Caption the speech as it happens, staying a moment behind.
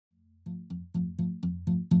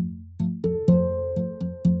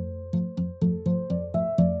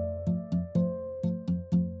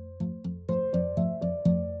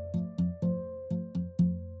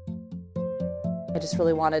just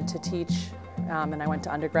really wanted to teach, and I went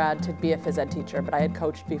to undergrad to be a phys ed teacher, but I had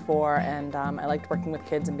coached before, and I liked working with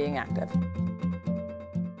kids and being active.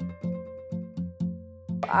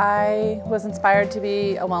 I was inspired to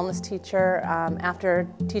be a wellness teacher after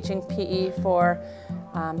teaching PE for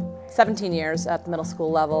 17 years at the middle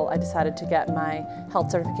school level. I decided to get my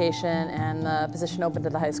health certification, and the position opened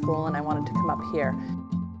at the high school, and I wanted to come up here.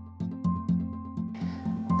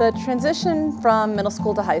 The transition from middle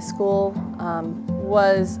school to high school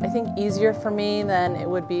was, I think, easier for me than it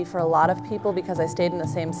would be for a lot of people because I stayed in the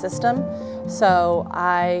same system. So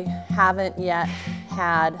I haven't yet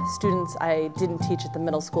had students I didn't teach at the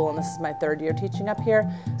middle school, and this is my third year teaching up here,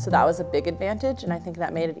 so that was a big advantage, and I think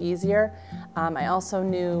that made it easier. I also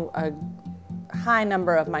knew a high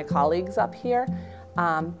number of my colleagues up here,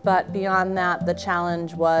 but beyond that, the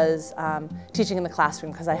challenge was teaching in the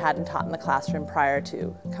classroom, because I hadn't taught in the classroom prior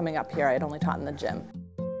to coming up here. I had only taught in the gym.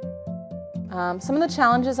 Some of the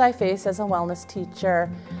challenges I face as a wellness teacher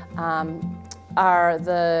are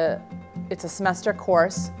it's a semester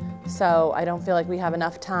course, so I don't feel like we have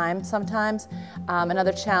enough time sometimes.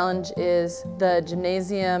 Another challenge is the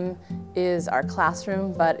gymnasium is our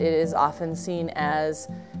classroom, but it is often seen as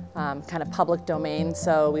kind of public domain,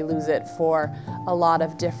 so we lose it for a lot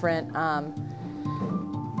of different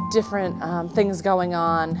things going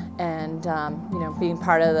on, and you know, being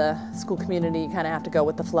part of the school community, you kind of have to go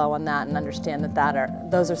with the flow on that and understand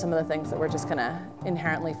that those are some of the things that we're just going to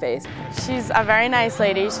inherently face. She's a very nice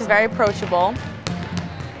lady. She's very approachable,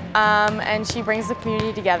 and she brings the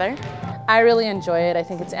community together. I really enjoy it. I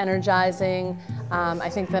think it's energizing. I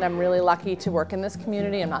think that I'm really lucky to work in this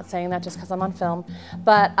community. I'm not saying that just because I'm on film,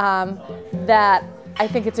 but that I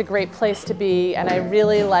think it's a great place to be, and I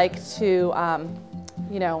really like to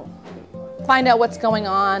you know, find out what's going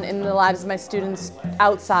on in the lives of my students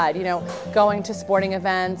outside, you know, going to sporting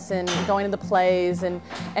events and going to the plays and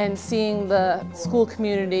seeing the school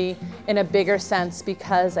community in a bigger sense,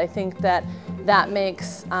 because I think that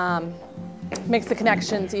makes the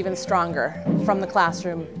connections even stronger from the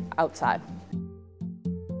classroom outside.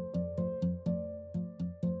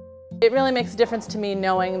 It really makes a difference to me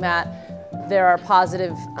knowing that there are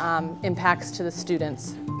positive impacts to the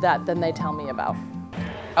students that then they tell me about.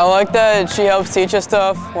 I like that she helps teach us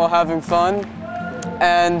stuff while having fun,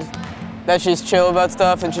 and that she's chill about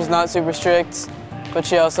stuff and she's not super strict, but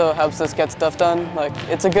she also helps us get stuff done. Like,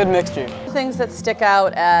 it's a good mixture. Things that stick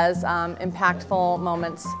out as impactful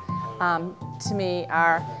moments to me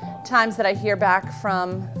are times that I hear back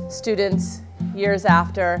from students years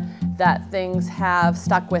after that things have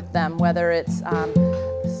stuck with them, whether it's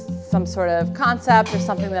some sort of concept or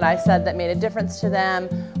something that I said that made a difference to them,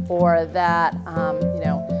 or that, you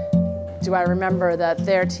know, do I remember that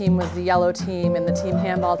their team was the yellow team in the team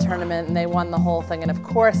handball tournament and they won the whole thing, and of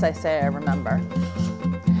course I say I remember,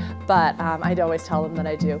 but I'd always tell them that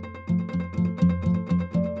I do.